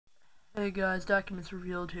Hey guys, documents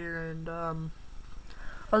revealed here, and I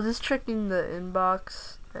was just checking the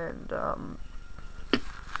inbox and the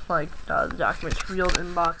documents revealed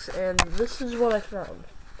inbox, and this is what I found.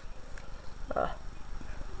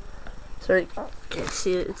 Sorry, can't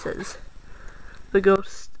see it. It says the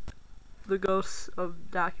ghosts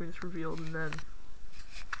of documents revealed, and then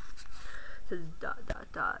it says ...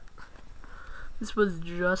 This was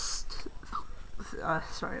just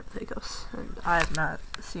sorry, I'm Pecos, and I have not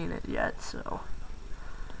seen it yet, so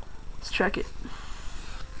let's check it.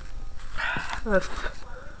 That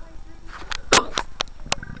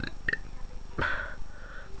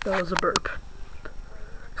was a burp.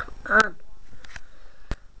 Come on.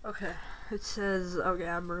 Okay, it says, okay,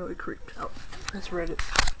 I'm really creeped out. Let's read it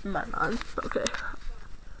in my mind. Okay.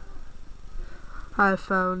 I have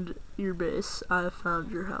found your base. I have found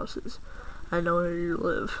your houses. I know where you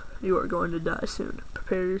live. You are going to die soon.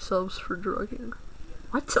 Prepare yourselves for drugging.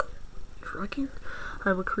 What? Drugging?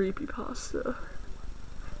 I'm a creepypasta.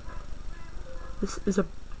 This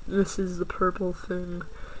is the purple thing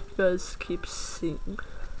you guys keep seeing.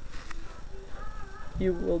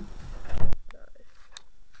 You will die.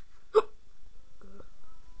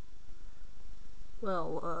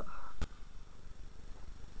 Well,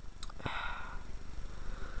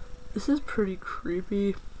 this is pretty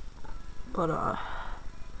creepy, but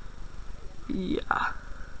yeah.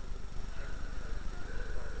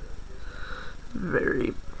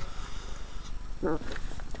 Very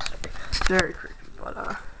creepy,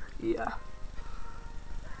 but yeah.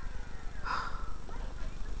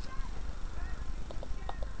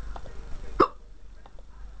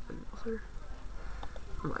 Another.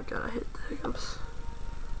 Oh my god, I hate the hiccups.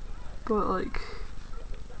 But like,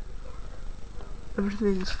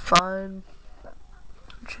 everything's fine.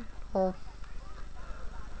 Channel.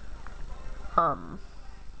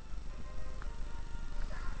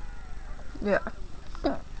 Yeah.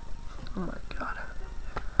 Oh my god.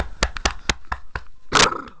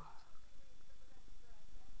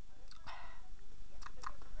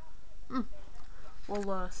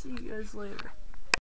 Well, see you guys later.